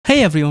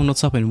Hey everyone,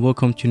 what's up and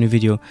welcome to a new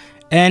video.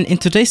 And in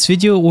today's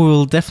video we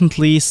will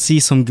definitely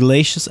see some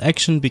GLACIUS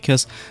action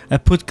because I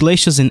put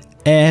GLACIUS in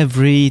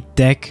every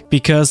deck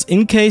because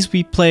in case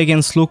we play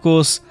against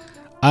Locos,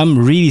 I'm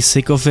really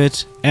sick of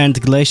it and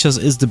GLACIUS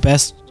is the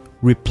best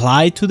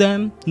reply to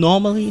them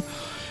normally.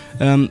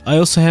 I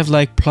also have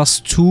like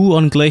 +2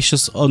 on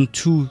GLACIUS on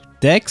 2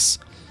 decks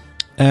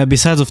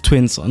besides of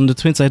Twins. On the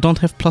Twins I don't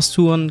have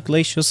 +2 on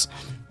GLACIUS.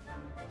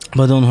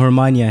 But on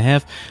Hermione I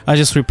have. I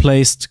just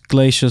replaced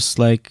GLACIUS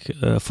like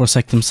for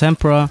Sectum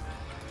Sempra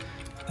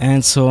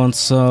and so on.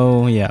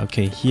 So yeah,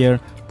 okay, here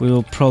we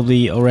will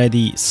probably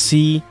already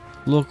see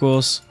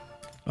Locos.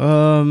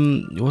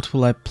 What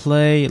will I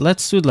play?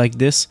 Let's do it like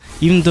this.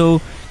 Even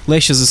though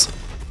GLACIUS is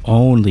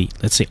only,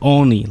 let's say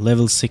only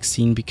level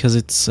 16 because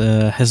it's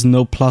has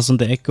no plus on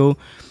the Echo.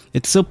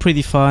 It's still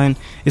pretty fine.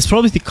 It's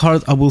probably the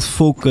card I will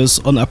focus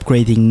on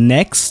upgrading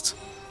next.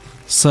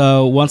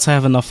 So once I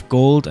have enough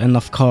gold and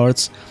enough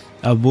cards,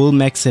 I will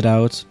max it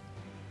out.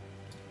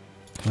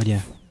 But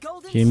yeah,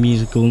 give me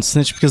the Golden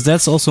Snitch because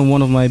that's also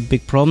one of my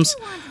big problems.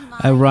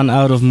 I run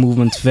out of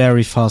movement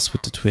very fast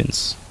with the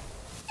Twins.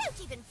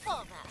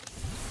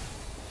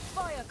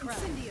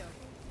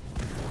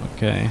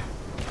 Okay,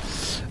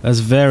 that's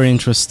very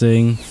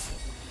interesting.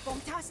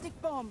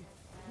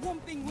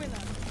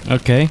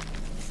 Okay.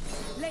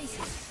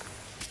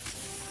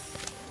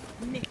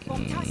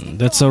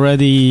 That's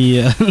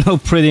already no,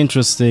 pretty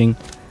interesting.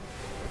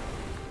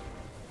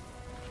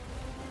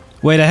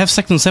 Wait, I have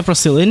Sectum Sempra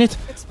still in it?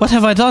 What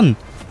have I done?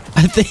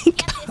 I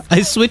think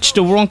I switched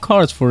the wrong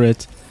card for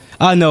it.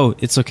 Ah no,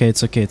 it's okay,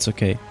 it's okay, it's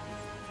okay.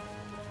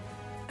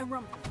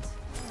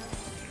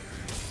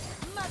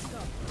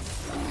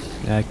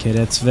 Okay,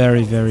 that's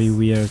very, very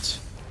weird.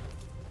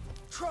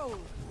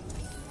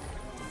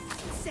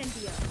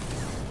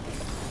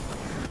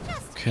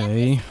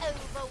 Okay.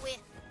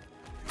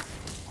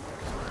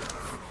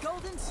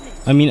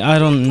 I mean, I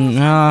don't...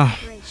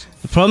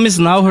 the problem is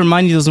now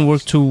Hermione doesn't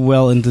work too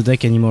well in the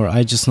deck anymore.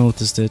 I just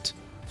noticed it.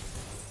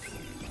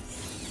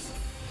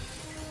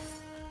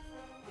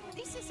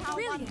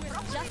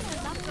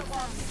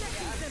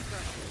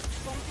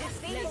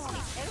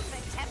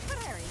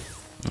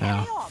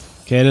 Yeah.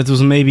 Okay, that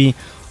was maybe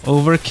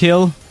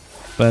overkill,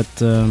 but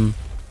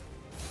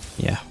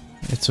yeah,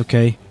 it's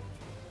okay.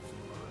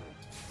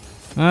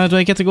 Do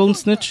I get the Golden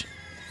Snitch?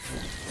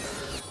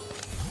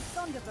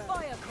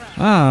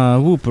 Ah,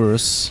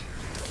 Whoopers.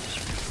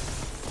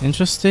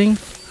 Interesting.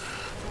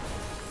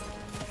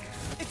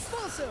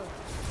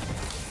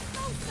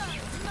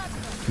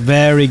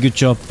 Very good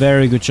job,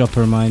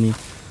 Hermione.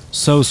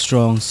 So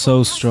strong,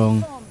 so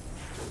strong.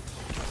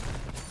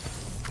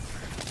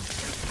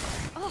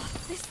 Oh,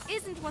 this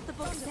isn't what the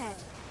book said.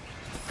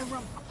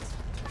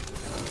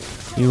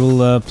 We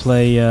will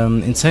play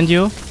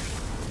Incendio.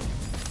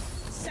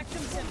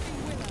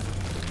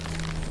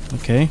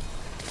 Okay.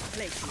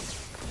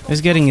 He's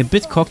getting a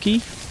bit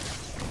cocky.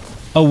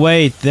 Oh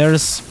wait,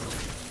 there's...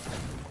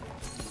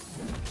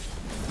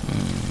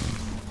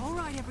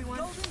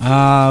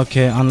 Ah,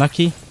 okay,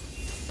 unlucky.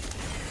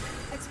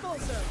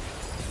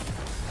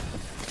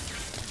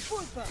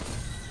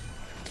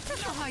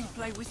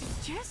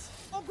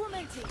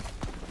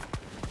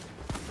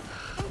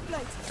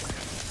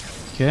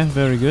 Okay,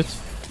 very good.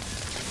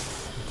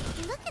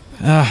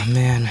 Ah,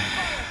 man.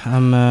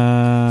 I'm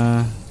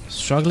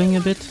struggling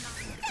a bit.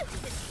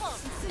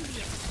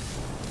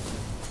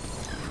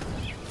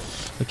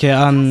 Okay,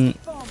 I'm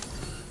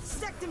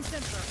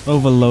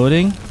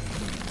overloading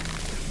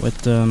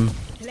with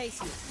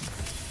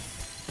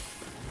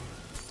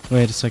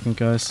wait a second,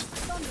 guys.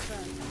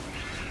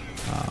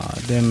 Ah,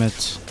 damn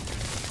it.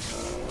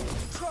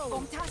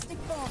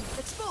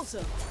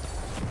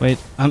 Wait,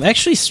 I'm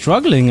actually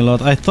struggling a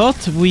lot. I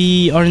thought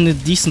we are in a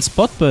decent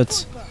spot,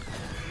 but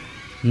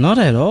not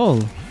at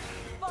all.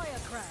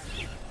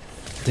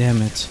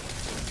 Damn it.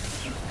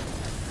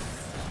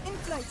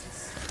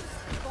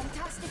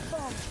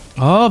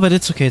 Oh, but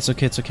it's okay, it's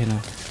okay, it's okay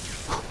now.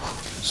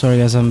 Sorry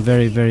guys, I'm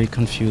very, very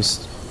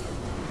confused.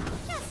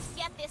 Just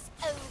get this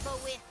over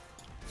with.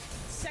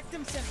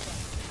 Sectum Sempra.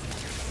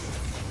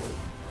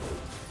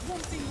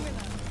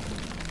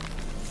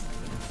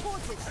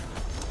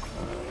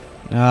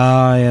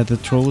 Ah, yeah, the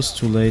throw is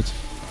too late.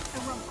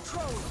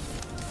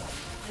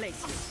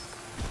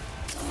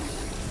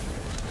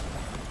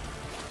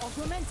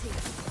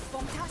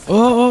 Oh,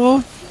 oh,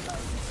 oh.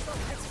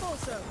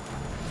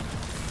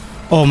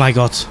 Oh my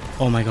god.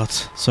 Oh my god.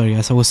 Sorry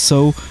guys, I was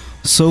so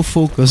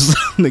focused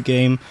on the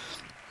game.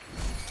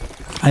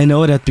 I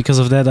know that because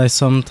of that I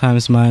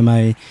sometimes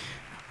my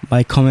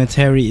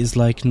commentary is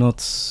like not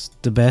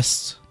the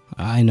best.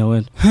 I know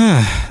it.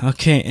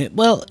 Okay,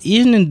 well,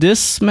 even in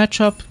this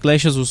matchup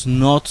GLACIUS was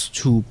not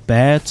too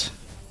bad.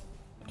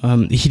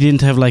 He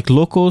didn't have like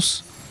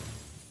Locos,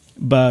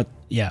 but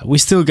yeah, we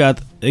still got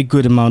a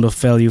good amount of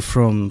value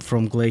from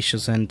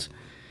GLACIUS. And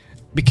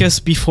because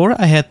before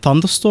I had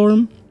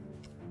Thunderstorm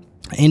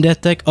in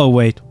that deck. Oh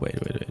wait.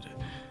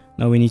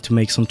 Now we need to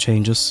make some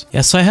changes.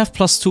 Yeah, so I have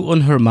 +2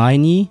 on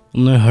Hermione,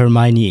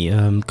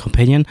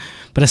 companion,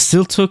 but I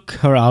still took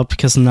her out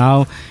because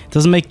now it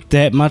doesn't make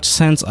that much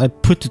sense. I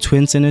put the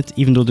twins in it,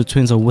 even though the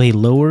twins are way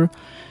lower.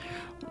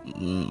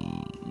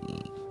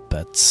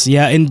 But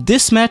yeah, in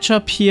this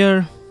matchup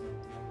here...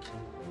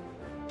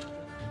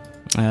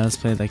 let's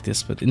play it like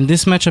this, but in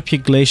this matchup here,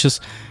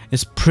 GLACIUS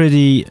is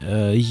pretty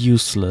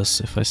useless,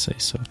 if I say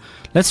so.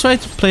 Let's try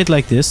to play it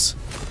like this.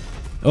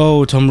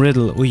 Oh, Tom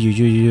Riddle.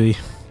 Uy.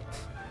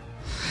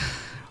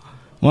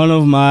 One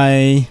of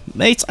my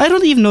mates, I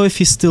don't even know if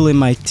he's still in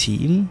my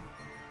team.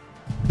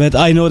 But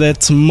I know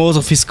that most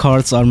of his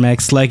cards are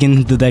maxed, like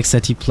in the decks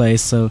that he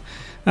plays, so...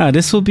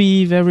 this will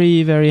be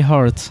very, very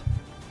hard.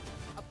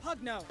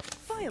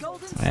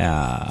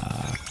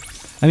 Yeah...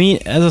 I mean,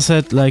 as I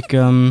said, like,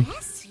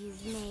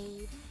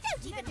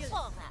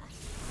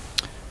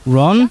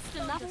 Ron?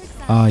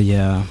 Oh,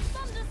 yeah.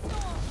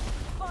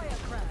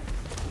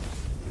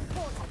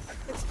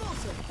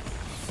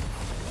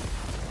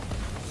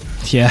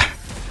 Yeah.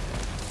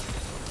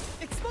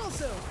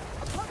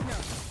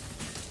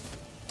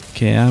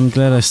 Okay, I'm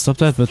glad I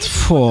stopped that, but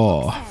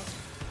for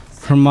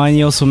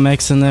Hermione also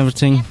max and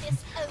everything.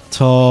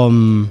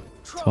 Tom,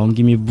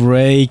 give me a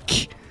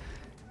break.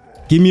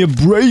 Give me a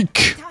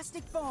break,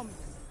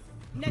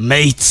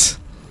 mate.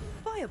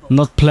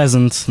 Not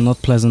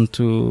pleasant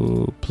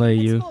to play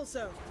you.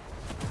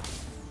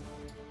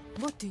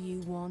 What do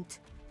you want?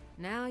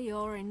 Now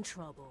you're in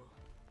trouble.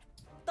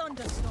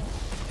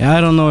 Yeah,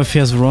 I don't know if he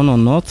has run or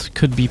not.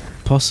 Could be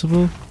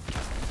possible.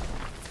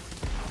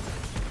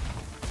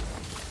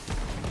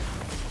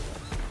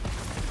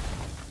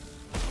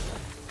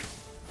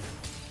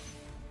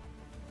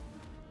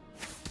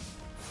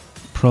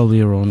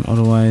 Probably run,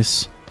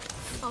 otherwise.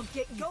 I'll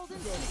get golden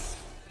this.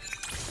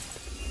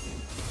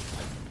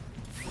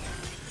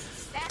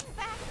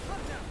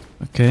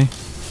 Okay.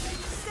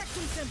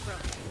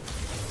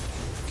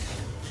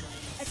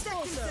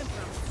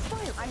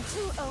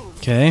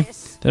 Okay,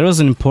 that was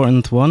an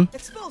important one.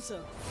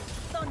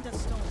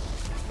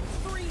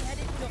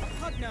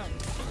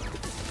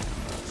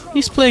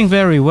 He's playing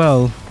very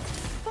well.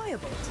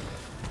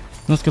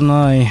 Not gonna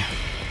lie.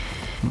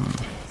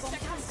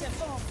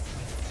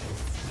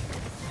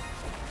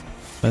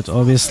 But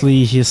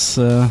obviously he's...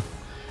 well,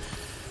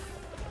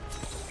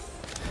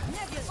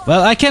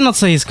 I cannot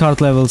say his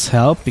card levels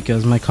help,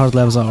 because my card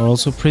levels are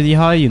also pretty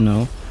high, you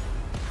know.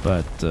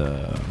 But...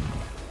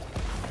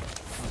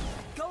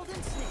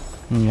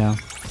 yeah.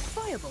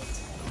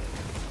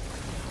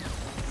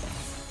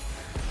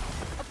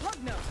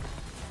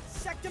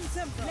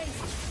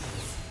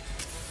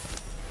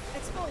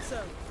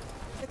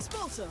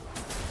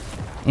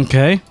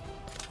 Okay.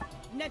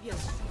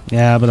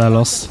 Yeah, but I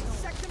lost.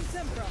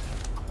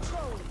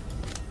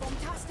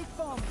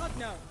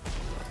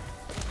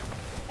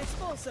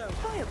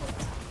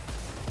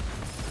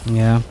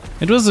 Yeah,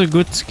 it was a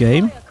good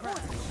game.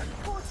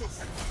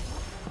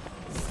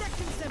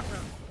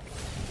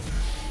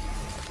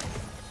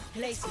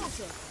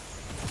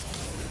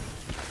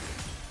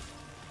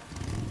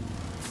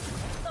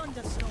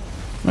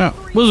 Yeah,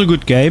 it was a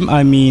good game.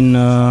 I mean,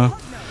 the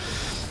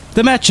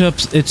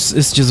matchups,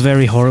 it's just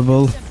very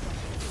horrible.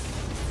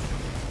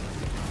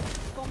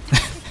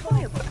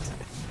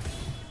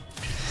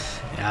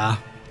 Yeah,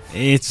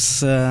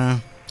 it's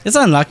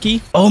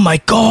unlucky. Oh my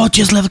god,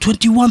 just level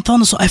 21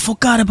 Thunderstorm. I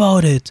forgot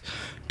about it.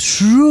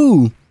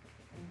 True,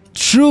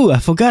 I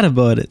forgot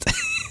about it.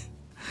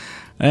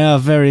 Yeah,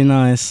 very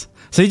nice.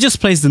 So he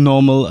just plays the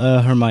normal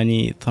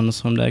Hermione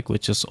Thunderstorm deck,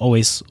 which is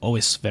always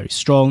very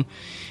strong.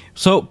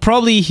 So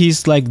probably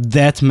he's like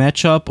that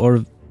matchup,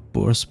 or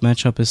worst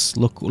matchup is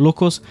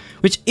Locos,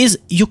 which is,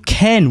 you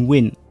can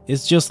win.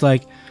 It's just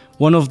like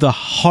one of the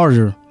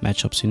harder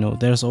matchups, you know.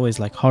 There's always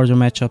like harder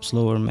matchups,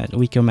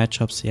 weaker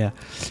matchups. Yeah,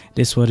 it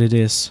is what it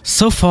is.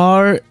 So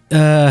far,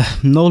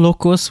 no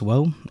Locos.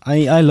 Well,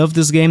 I love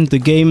this game. The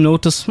game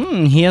noticed,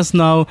 he has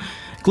now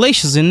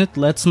GLACIUS in it.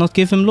 Let's not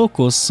give him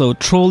Locos. So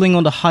trolling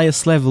on the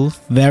highest level.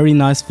 Very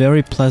nice,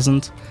 very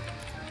pleasant.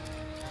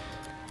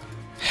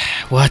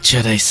 What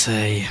should I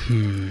say?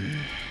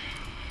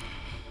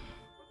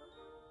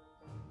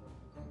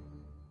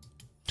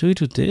 Do we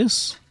do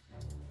this?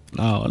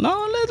 No,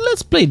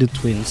 let's play the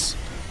twins.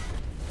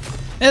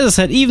 As I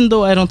said, even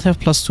though I don't have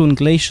 +2 in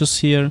GLACIUS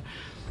here,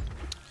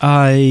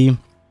 I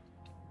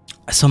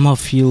somehow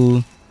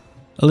feel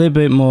a little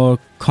bit more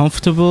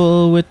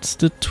comfortable with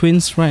the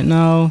twins right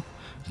now.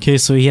 Okay,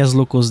 so he has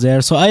Locos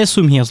there, so I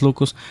assume he has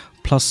Locos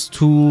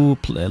 +2,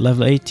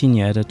 level 18,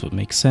 yeah, that would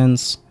make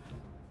sense.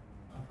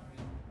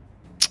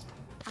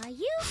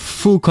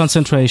 Full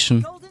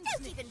concentration.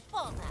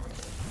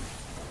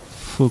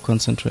 Full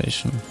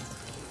concentration.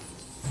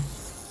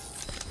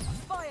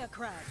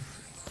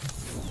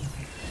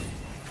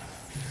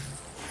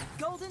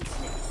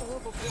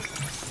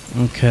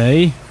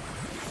 Okay.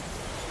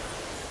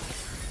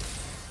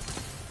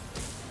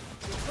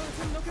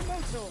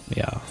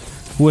 Yeah,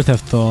 who would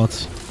have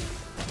thought?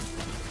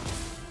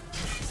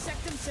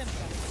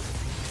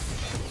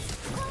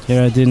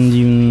 Here I didn't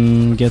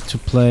even get to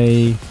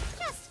play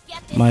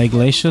my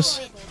glacius.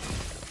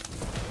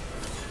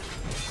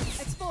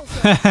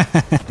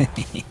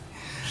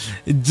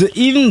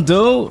 Even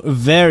though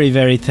very,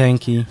 very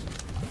tanky.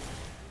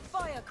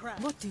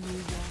 What do you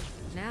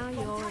want? Now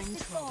you're in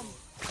trouble.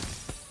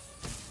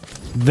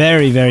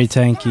 Very, very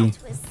tanky.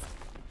 That was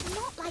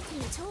not like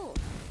him at all.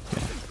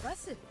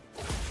 Impressive.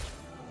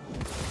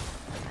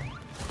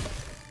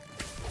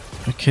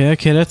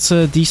 Okay, that's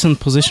a decent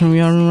position we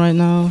are in right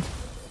now.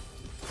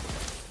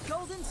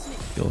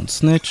 Golden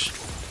snitch.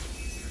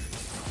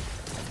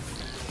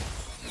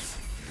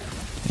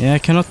 Yeah, I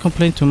cannot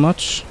complain too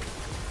much.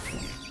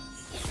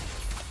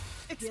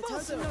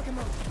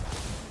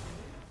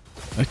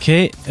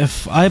 Okay,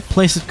 if I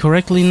place it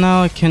correctly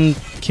now, I can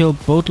kill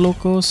both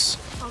locos.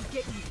 I'll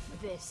get you for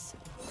this.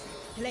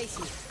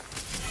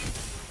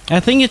 I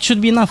think it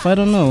should be enough, I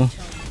don't know.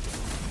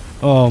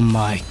 Oh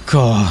my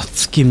god,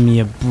 give me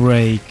a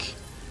break.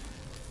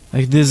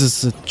 Like, this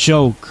is a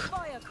joke.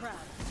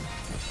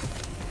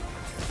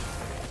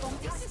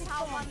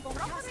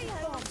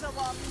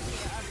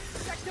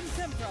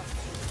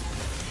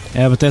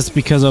 Yeah, but that's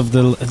because of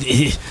the...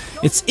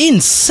 It's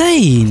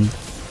insane!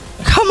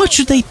 How much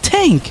should they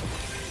tank?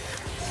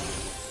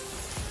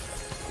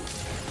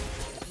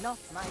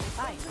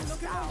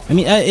 I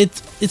mean,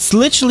 it's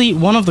literally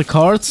one of the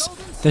cards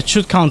that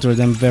should counter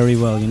them very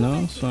well, you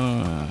know? So...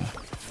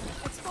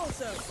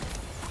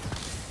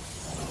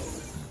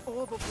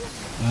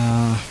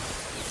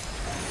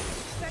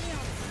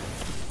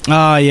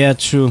 yeah,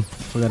 true.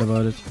 Forgot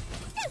about it.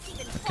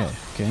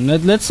 Okay.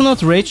 Let's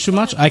not rage too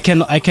much. I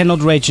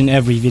cannot rage in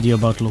every video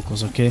about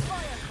locals, okay?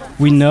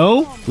 We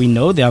know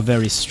they are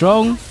very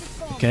strong.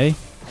 Okay,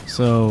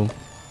 so...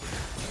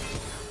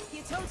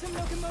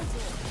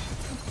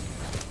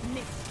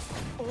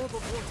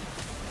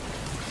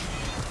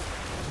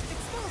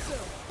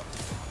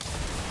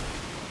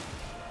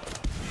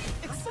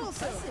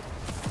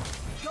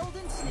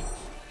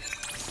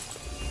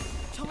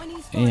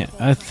 Yeah,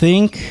 I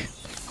think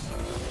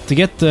to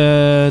get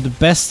the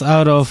best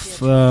out of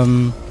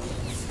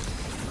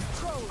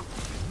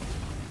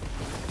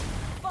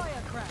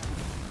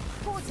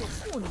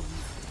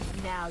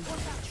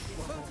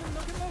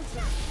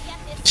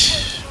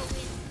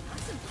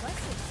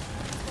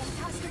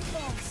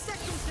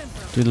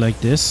do it like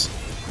this.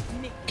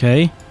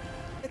 Okay.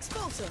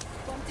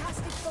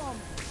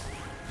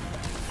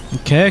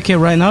 Okay,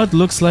 right now it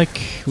looks like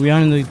we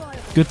are in a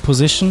good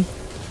position.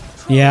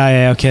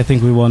 Yeah, okay, I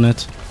think we won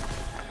it.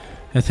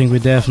 I think we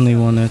definitely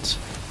won it.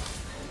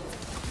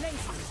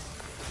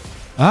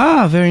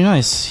 Ah, very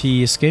nice.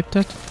 He escaped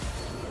that.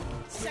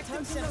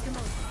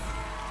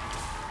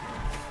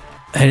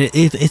 And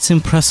it's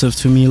impressive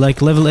to me,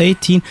 like level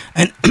 18.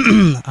 And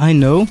I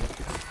know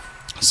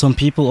some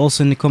people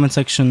also in the comment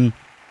section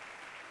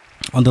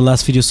on the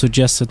last video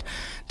suggested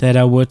that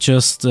I would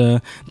just...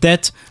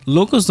 that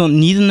locals don't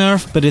need a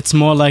nerf, but it's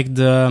more like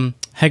the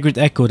Hagrid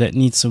Echo that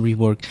needs a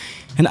rework.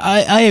 And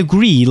I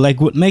agree, like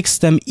what makes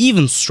them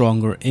even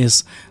stronger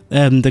is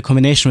the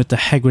combination with the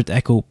Hagrid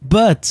Echo.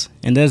 But,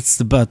 and that's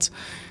the but,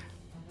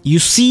 you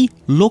see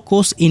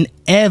locals in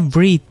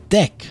every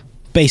deck.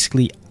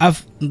 Basically,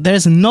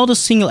 there's not a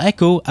single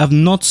Echo I've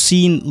not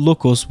seen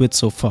locals with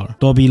so far.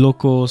 Dobby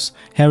locals,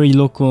 Harry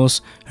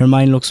locals,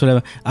 Hermione locals,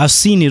 whatever. I've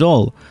seen it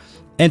all.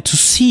 And to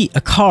see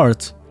a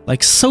card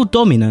like so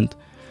dominant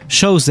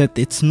shows that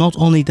it's not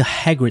only the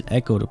Hagrid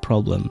Echo the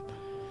problem.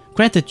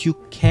 Granted, you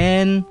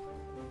can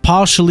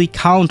partially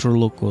counter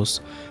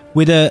locals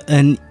with a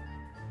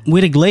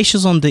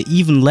GLACIUS on the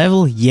even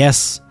level.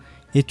 Yes,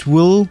 it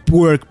will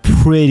work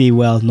pretty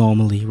well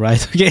normally,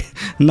 right? Okay,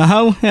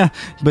 now, yeah,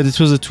 but it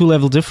was a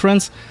 2-level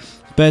difference.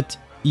 But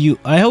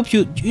I hope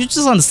you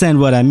just understand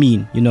what I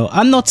mean. You know,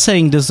 I'm not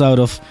saying this out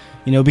of,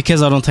 you know,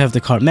 because I don't have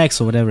the card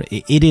max or whatever.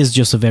 It is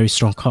just a very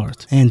strong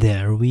card. And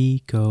there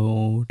we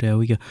go. There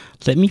we go.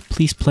 Let me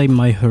please play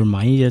my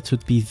Hermione. That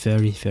would be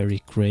very,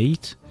 very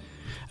great.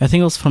 I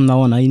think also from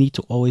now on I need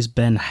to always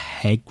ban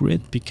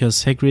Hagrid,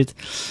 because Hagrid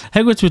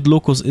with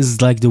locals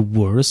is like the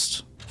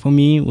worst for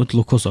me, with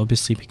locals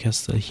obviously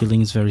because the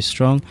healing is very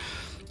strong.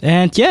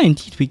 And yeah,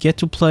 indeed we get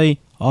to play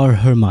our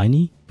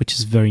Hermione, which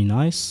is very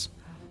nice.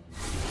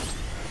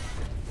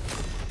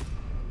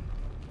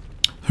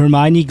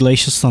 Hermione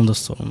GLACIUS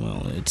Thunderstorm.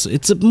 Well,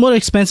 it's more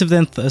expensive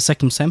than the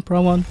Sectum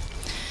Sempra one.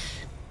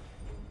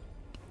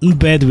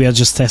 But we are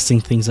just testing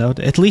things out.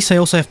 At least I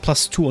also have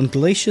 +2 on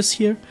GLACIUS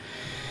here,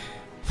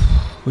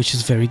 which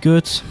is very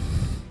good.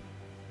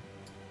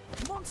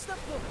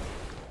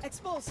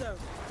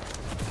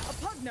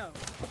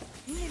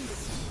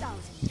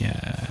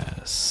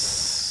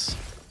 Yes.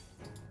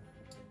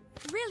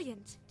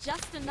 Brilliant.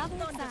 Just another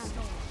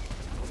example.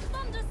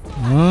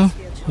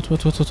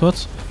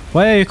 What?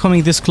 Why are you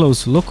coming this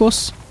close,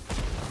 Locos?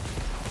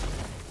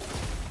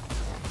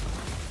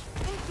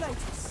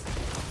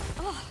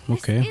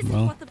 Okay,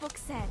 well.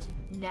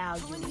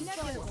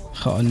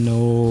 Oh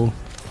no.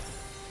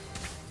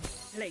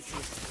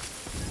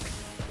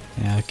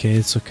 Yeah, okay,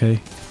 it's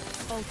okay.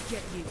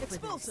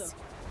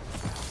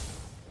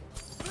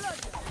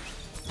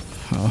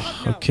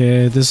 Oh,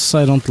 okay, this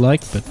I don't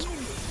like, but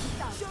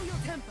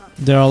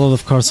There are a lot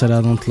of cards that I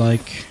don't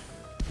like.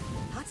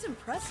 That's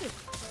impressive.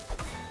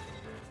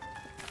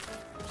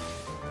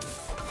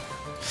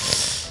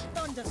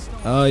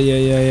 Thunderstorm. Oh yeah.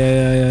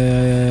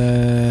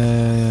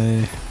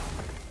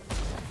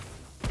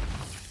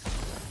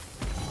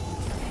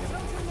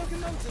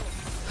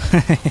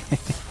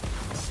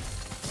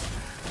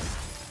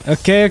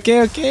 Okay.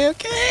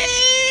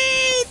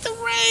 The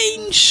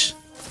range.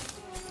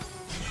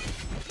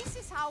 This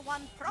is how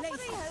one properly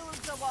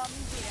holds a warm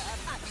beer.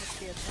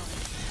 Atmosphere charge.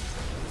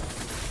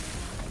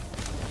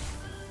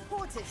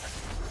 Portis.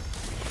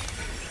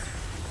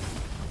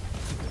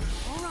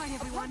 All right,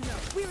 everyone.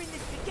 We're in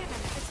this together.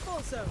 It's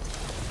full zone.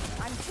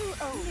 I'm too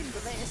old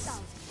for this.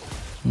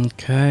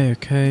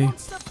 Okay.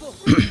 Monster book.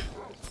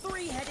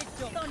 Three-headed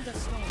dog.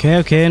 Thunderstorm.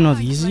 Okay, not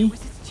easy,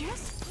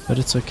 but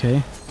it's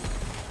okay.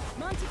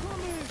 Manticore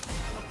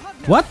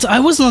move. What? I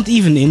was not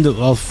even in the...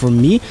 Well, for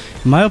me,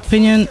 in my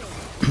opinion,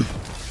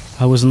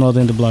 I was not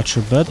in the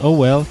bloodshed, but oh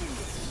well.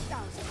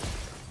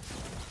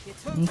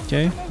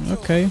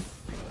 Okay.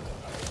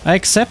 I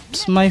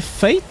accept my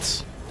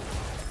fate.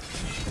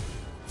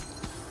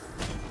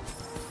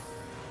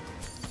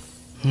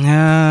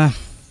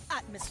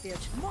 Atmosphere.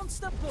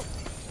 Monster book.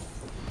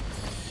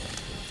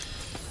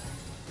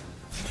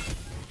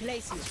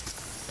 GLACIUS.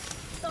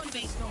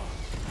 Thunderstorm.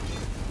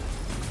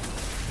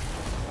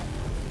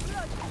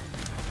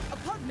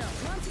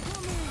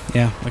 Manticore move.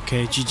 Yeah,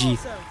 okay, GG.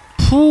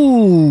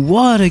 Pooh,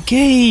 what a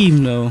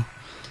game, though.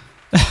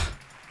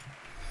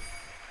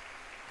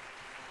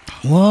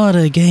 What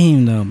a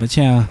game, though. But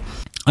yeah,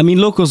 I mean,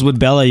 locals with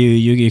Bella,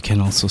 you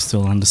can also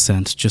still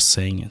understand, just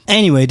saying it.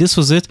 Anyway, this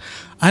was it.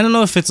 I don't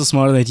know if it's a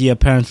smart idea,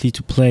 apparently,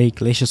 to play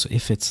GLACIUS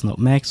if it's not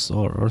max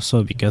or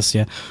so, because,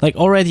 yeah, like,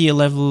 already a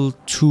level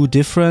 2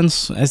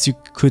 difference, as you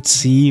could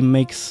see,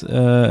 makes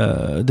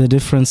the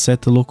difference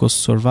that the locals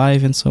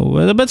survive and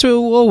so, but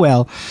oh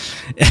well,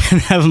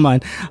 never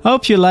mind. I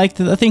hope you liked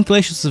it. I think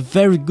GLACIUS is a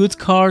very good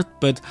card,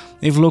 but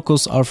if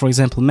locals are, for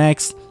example,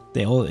 maxed,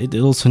 it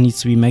also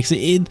needs to be maxed.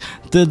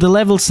 The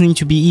levels need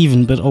to be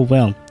even, but oh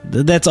well.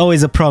 That's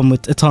always a problem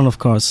with a ton of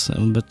cards,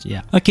 but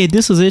yeah. Okay,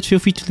 this is it. Feel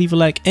free to leave a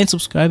like and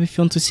subscribe if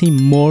you want to see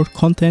more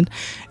content.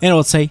 And I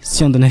would say,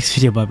 see you on the next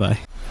video. Bye bye.